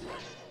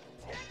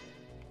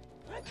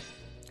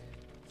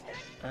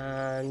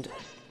 And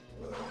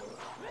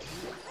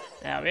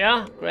there we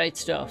are. Great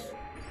stuff.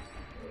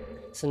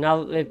 So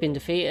now that they've been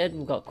defeated,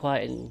 we've got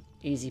quite an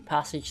easy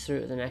passage through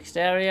to the next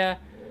area.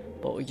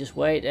 But we're just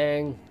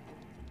waiting.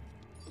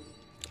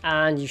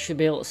 And you should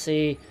be able to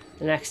see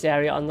the next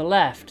area on the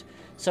left.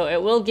 So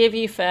it will give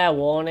you fair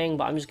warning,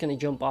 but I'm just going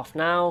to jump off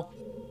now.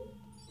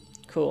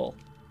 Cool.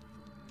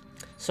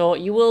 So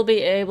you will be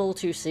able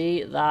to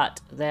see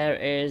that there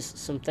is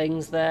some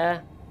things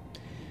there.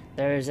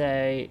 There is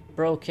a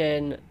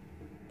broken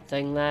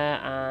thing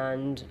there,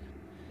 and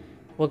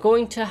we're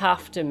going to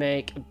have to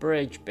make a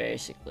bridge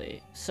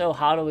basically. So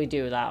how do we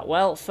do that?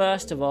 Well,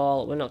 first of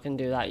all, we're not going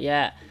to do that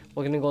yet.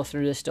 We're going to go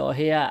through this door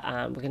here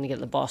and we're going to get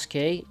the boss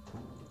key.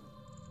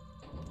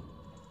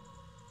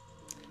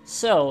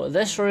 So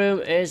this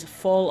room is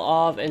full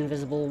of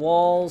invisible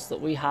walls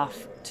that we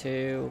have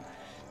to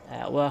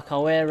work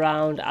our way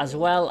around, as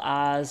well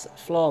as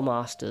floor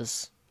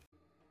masters.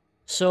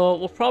 So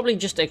we'll probably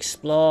just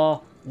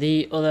explore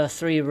the other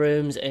 3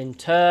 rooms in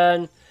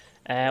turn.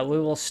 We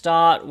will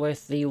start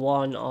with the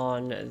one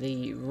on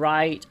the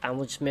right and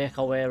we'll just make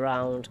our way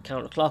around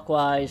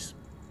counterclockwise.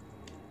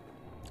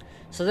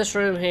 So this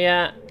room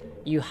here,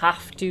 you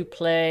have to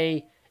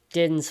play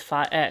Din's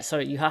Fire,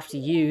 you have to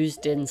use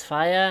Din's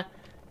Fire,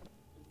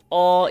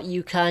 or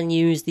you can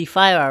use the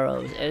fire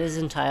arrows. It is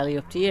entirely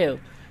up to you.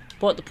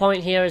 But the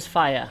point here is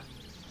fire.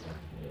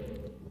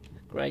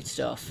 Great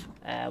stuff.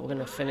 We're going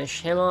to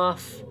finish him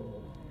off.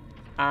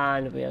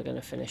 And we are going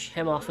to finish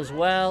him off as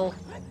well.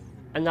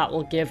 And that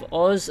will give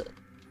us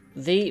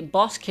the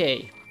boss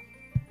key.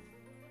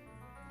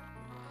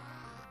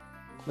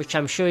 Which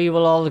I'm sure you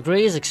will all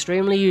agree is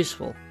extremely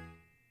useful.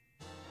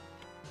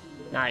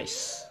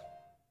 Nice.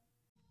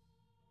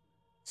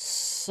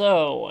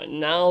 So,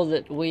 now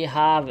that we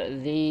have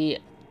the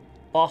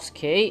boss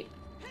key,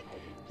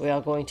 we are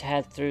going to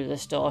head through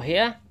this door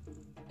here.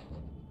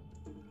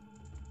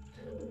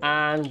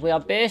 And we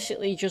are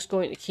basically just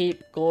going to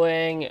keep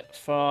going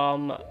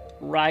from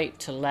right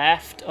to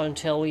left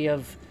until we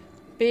have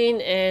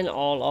been in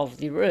all of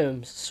the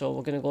rooms. So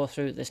we're going to go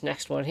through this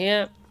next one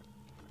here.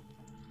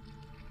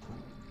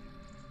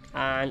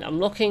 And I'm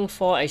looking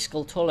for a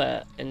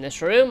skulltula in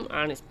this room,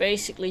 and it's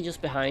basically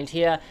just behind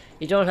here.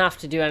 You don't have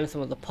to do anything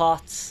with the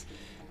pots.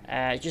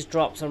 Just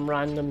drop some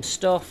random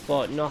stuff,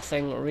 but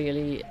nothing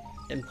really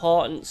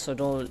important, so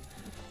don't...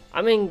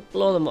 I mean,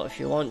 blow them up if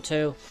you want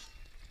to.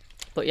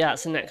 But yeah,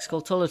 it's the next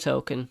skulltula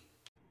token.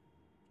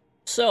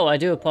 So, I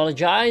do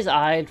apologise,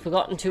 I'd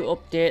forgotten to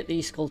update the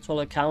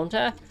skulltula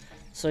counter.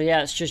 So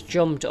yeah, it's just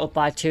jumped up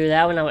by 2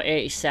 there. We're now at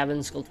 87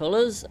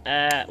 skulltulas.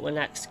 We're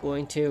next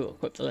going to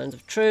equip the Lens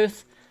of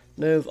Truth.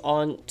 Move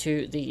on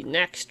to the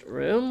next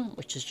room,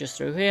 which is just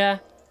through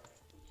here.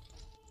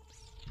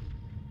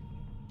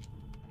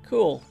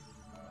 Cool.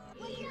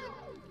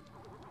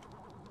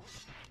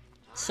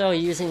 So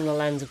using the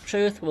Lens of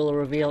Truth will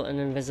reveal an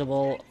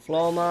invisible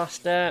floor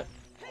master.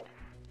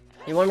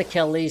 You want to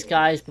kill these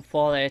guys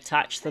before they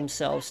attach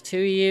themselves to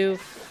you.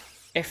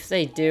 If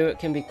they do, it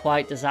can be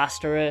quite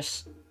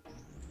disastrous.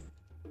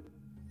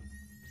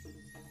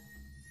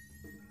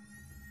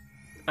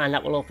 And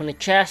that will open a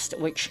chest,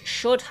 which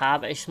should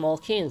have a small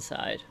key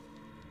inside.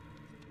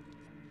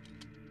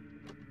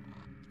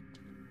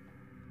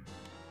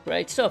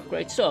 Great stuff,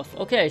 great stuff.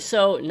 Okay,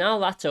 so now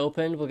that's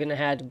opened, we're going to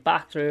head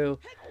back through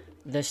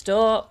this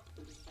door.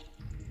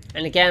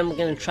 And again, we're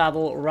going to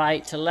travel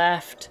right to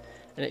left.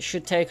 And it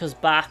should take us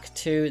back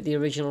to the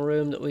original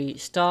room that we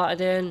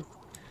started in.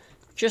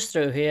 Just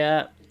through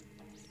here.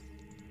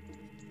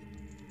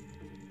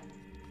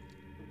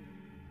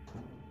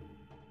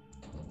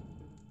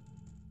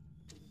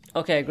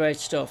 Okay, great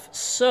stuff.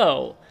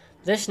 So,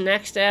 this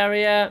next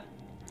area,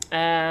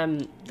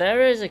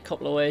 there is a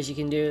couple of ways you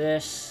can do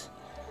this.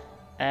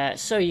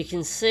 So you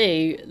can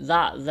see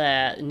that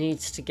there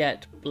needs to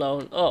get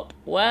blown up.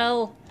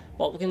 Well,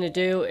 what we're going to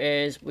do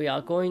is we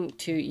are going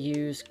to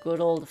use good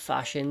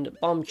old-fashioned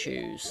bomb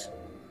chews.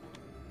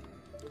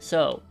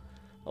 So,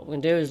 what we're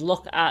going to do is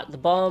look at the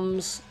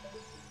bombs,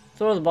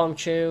 throw the bomb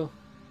chew,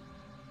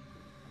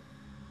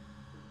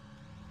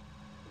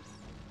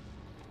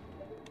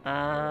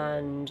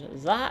 and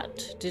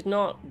that did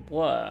not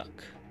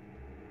work.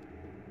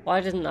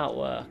 Why didn't that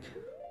work?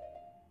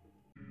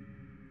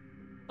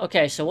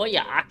 Okay, so what you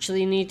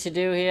actually need to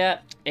do here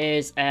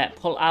is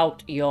pull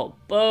out your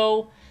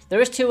bow.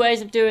 There is 2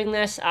 ways of doing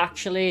this,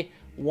 actually.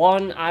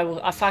 One,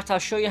 in fact, I'll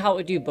show you how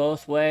to do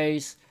both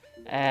ways.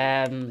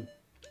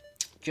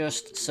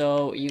 Just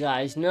so you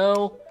guys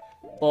know.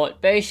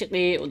 But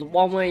basically, the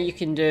one way you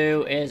can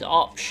do is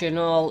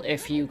optional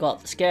if you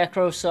got the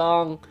Scarecrow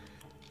song.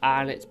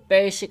 And it's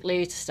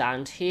basically to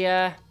stand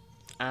here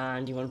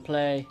and you want to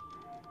play.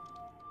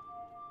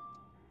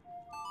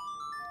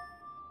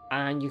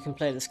 And you can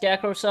play the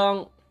Scarecrow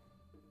song,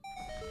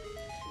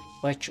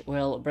 which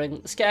will bring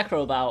the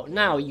Scarecrow about.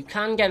 Now, you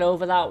can get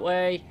over that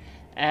way.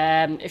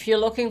 If you're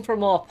looking for a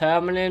more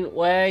permanent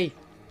way,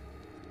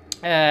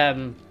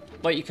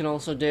 what you can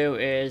also do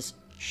is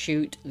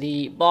shoot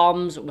the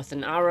bombs with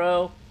an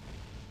arrow.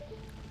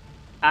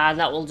 And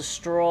that will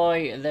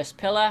destroy this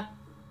pillar,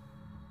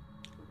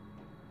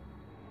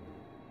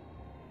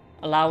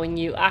 allowing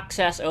you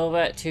access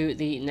over to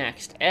the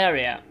next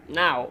area.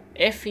 Now,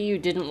 if you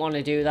didn't want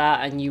to do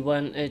that and you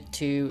wanted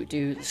to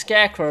do the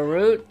Scarecrow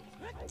route,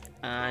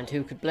 and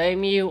who could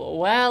blame you?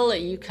 Well,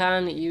 you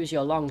can use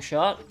your long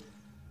shot,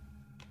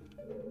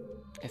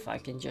 if I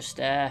can just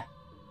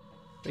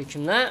reach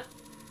him there.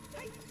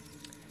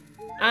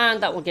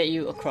 And that will get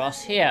you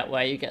across here,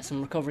 where you get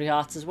some recovery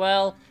hearts as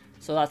well.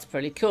 So that's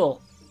pretty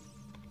cool.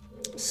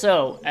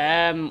 So,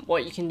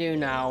 what you can do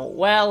now,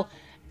 well,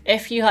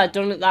 if you had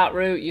done it that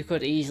route, you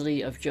could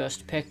easily have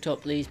just picked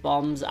up these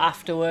bombs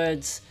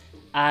afterwards,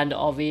 and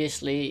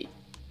obviously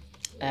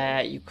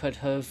you could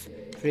have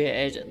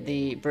created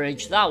the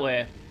bridge that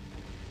way.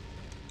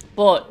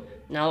 But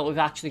now that we've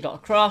actually got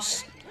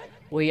across,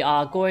 we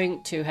are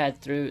going to head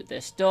through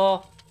this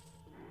door,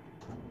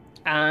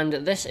 and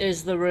this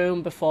is the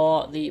room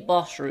before the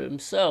boss room.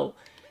 So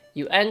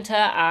you enter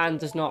and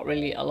there's not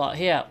really a lot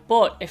here,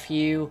 but if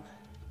you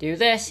do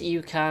this,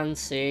 you can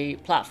see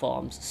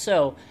platforms.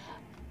 So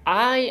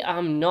I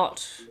am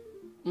not...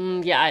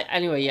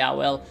 anyway, I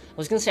will. I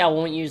was going to say I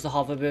won't use the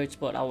hover boots,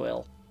 but I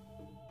will.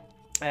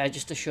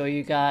 Just to show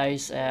you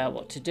guys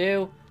what to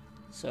do.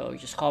 So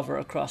just hover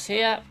across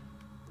here.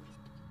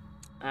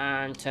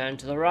 And turn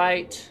to the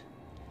right.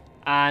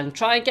 And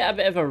try and get a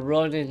bit of a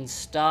running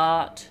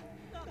start.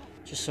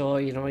 Just so,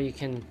 you know, you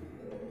can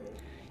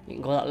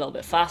go that a little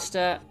bit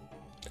faster.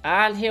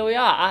 And here we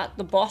are at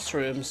the boss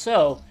room.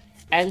 So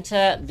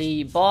enter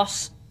the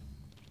boss,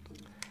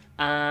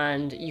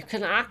 and you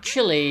can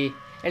actually,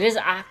 it is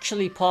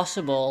actually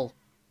possible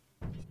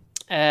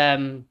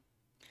to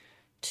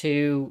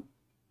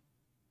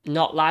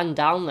not land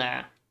down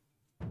there.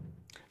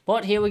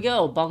 But here we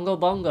go, Bongo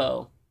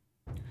Bongo.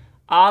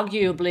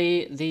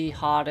 Arguably the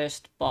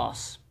hardest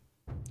boss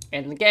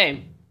in the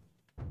game.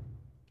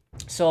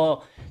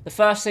 So the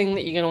first thing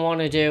that you're going to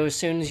want to do as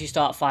soon as you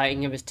start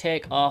fighting him is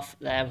take off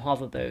them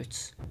hover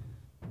boots.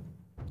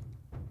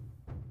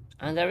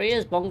 And there he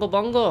is, Bongo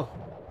Bongo.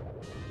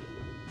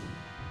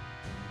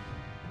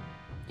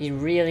 You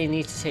really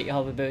need to take your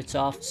hover boots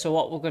off. So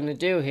what we're going to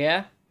do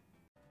here,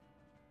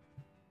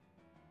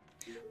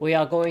 we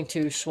are going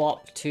to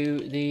swap to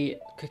the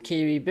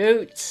Kokiri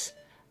boots.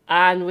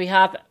 And we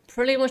have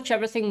pretty much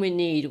everything we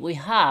need. We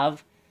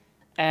have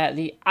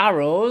the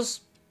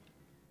arrows.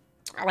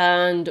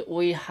 And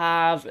we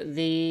have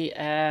the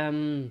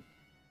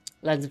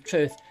Lens of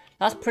Truth.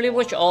 That's pretty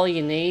much all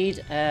you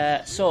need.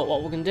 So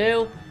what we're going to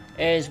do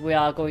is we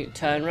are going to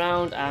turn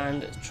around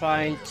and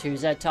trying to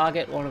Z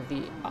target one of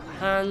the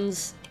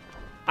hands.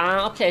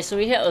 Okay, so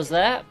he hit us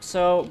there.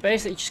 So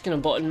basically just going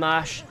to button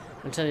mash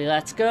until he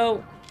lets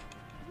go.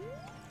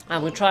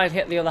 And we'll try and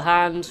hit the other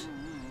hand.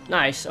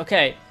 Nice,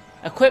 okay.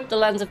 Equip the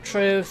Lens of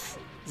Truth,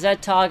 Z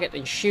target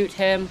and shoot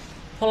him.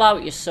 Pull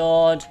out your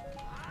sword.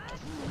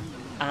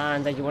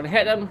 And then you want to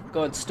hit him.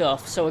 Good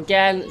stuff. So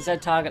again, Z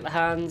target the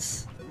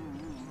hands.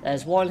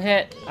 There's one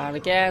hit. And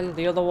again,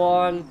 the other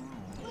one.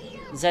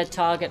 Z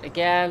target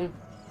again.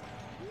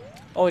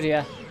 Oh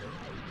dear.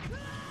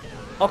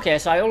 Okay,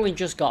 so I only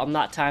just got him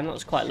that time. That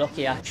was quite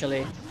lucky,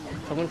 actually.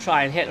 So I'm going to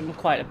try and hit him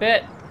quite a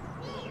bit.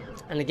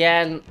 And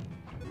again,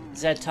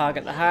 Z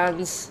target the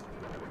hands.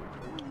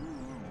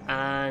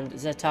 And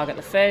Z target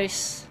the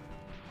face.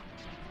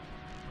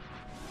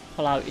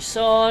 Pull out your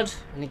sword.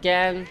 And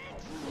again,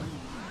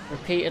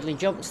 repeatedly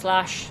jump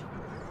slash.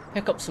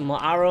 Pick up some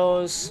more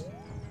arrows.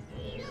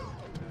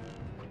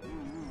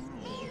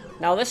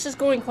 Now this is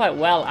going quite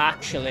well,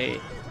 actually.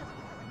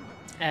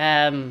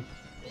 To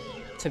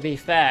be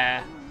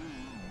fair.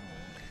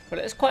 But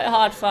it's quite a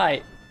hard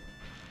fight.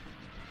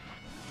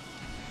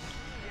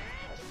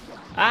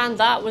 And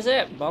that was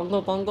it. Bongo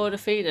Bongo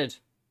defeated.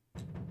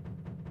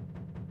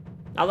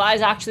 Now that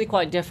is actually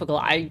quite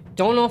difficult. I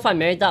don't know if I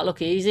made that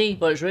look easy,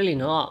 but it's really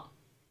not.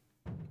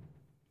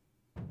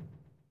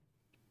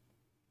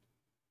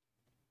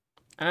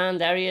 And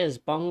there he is.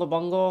 Bongo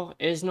Bongo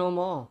is no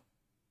more.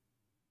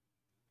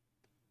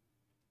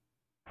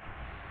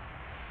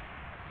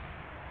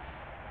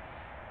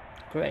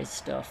 Great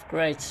stuff,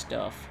 great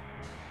stuff.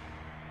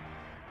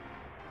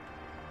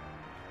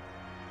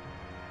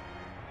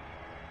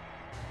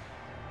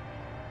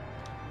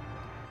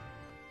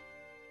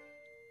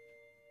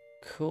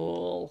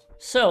 Cool.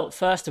 So,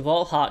 first of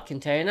all, heart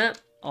container.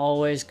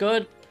 Always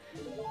good.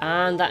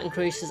 And that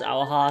increases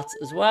our hearts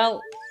as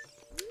well.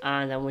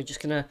 And then we're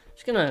just gonna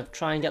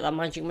try and get that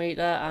magic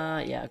meter.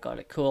 Yeah, got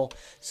it. Cool.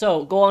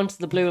 So, go on to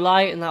the blue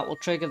light and that will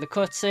trigger the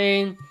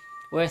cutscene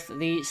with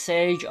the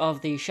Sage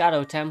of the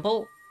Shadow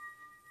Temple.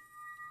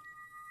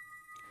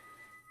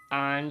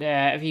 And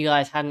if you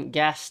guys hadn't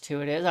guessed who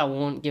it is, I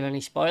won't give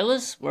any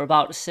spoilers. We're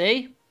about to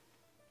see.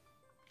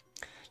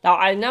 Now,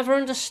 I never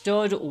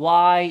understood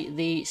why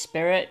the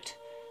spirit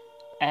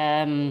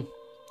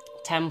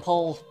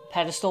temple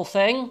pedestal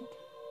thing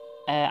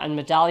and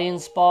medallion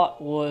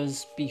spot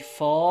was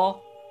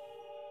before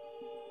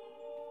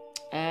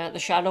the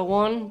shadow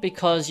one,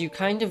 because you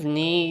kind of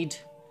need,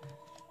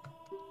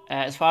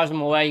 as far as I'm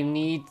aware, you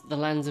need the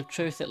Lens of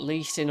Truth at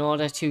least in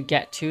order to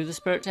get to the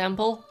spirit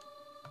temple.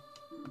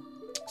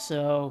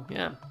 So,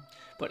 yeah.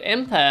 But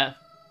Impa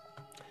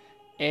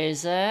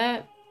is,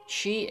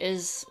 she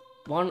is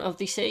one of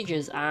the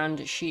sages,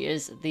 and she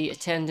is the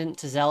attendant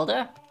to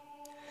Zelda.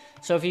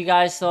 So if you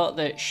guys thought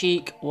that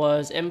Sheik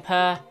was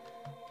Impa,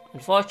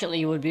 unfortunately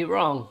you would be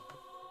wrong.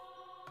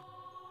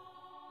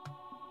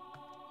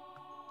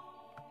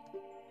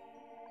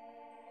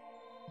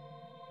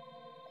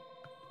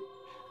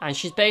 And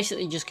she's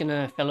basically just going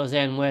to fill us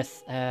in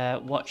with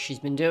what she's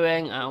been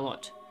doing and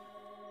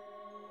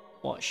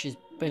what she's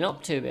been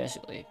up to,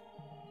 basically.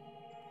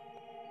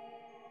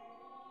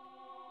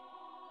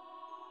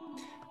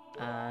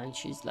 And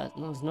she's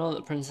letting us know that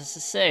the princess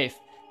is safe.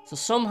 So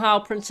somehow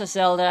Princess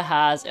Zelda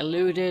has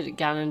eluded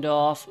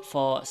Ganondorf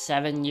for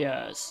 7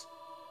 years.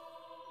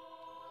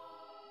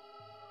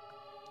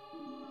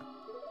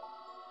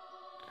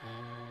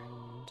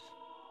 And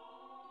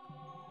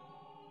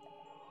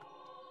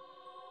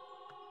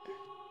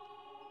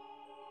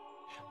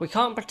we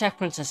can't protect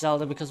Princess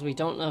Zelda because we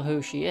don't know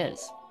who she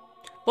is.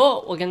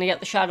 But we're going to get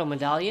the Shadow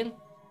Medallion,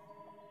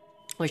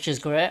 which is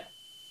great.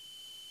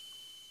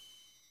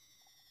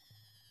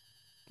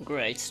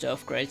 Great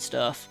stuff, great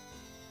stuff.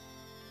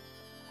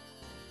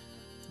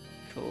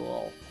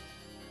 Cool.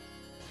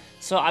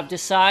 So I've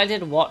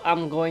decided what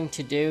I'm going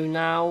to do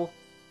now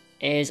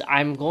is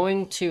I'm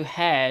going to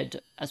head,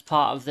 as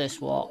part of this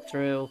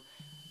walkthrough,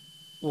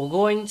 we're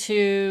going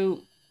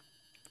to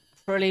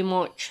pretty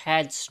much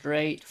head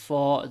straight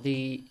for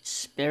the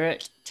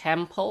Spirit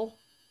Temple,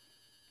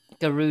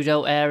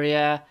 Gerudo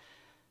area.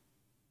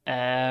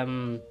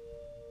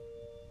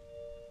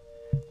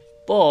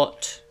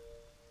 But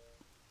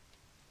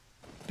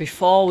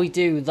before we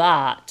do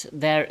that,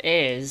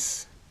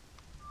 there's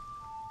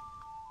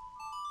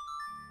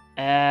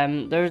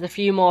a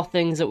few more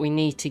things that we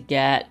need to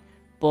get,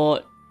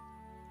 but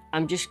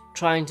I'm just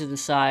trying to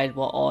decide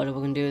what order we're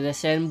going to do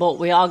this in. But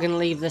we are going to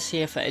leave this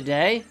here for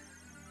today.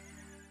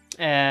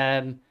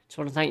 Just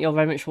want to thank you all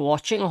very much for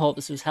watching. I hope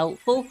this was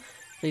helpful.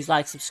 Please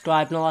like,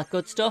 subscribe and all that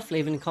good stuff.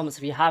 Leave in the comments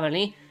if you have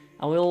any.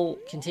 And we'll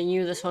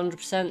continue this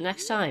 100%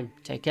 next time.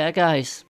 Take care, guys.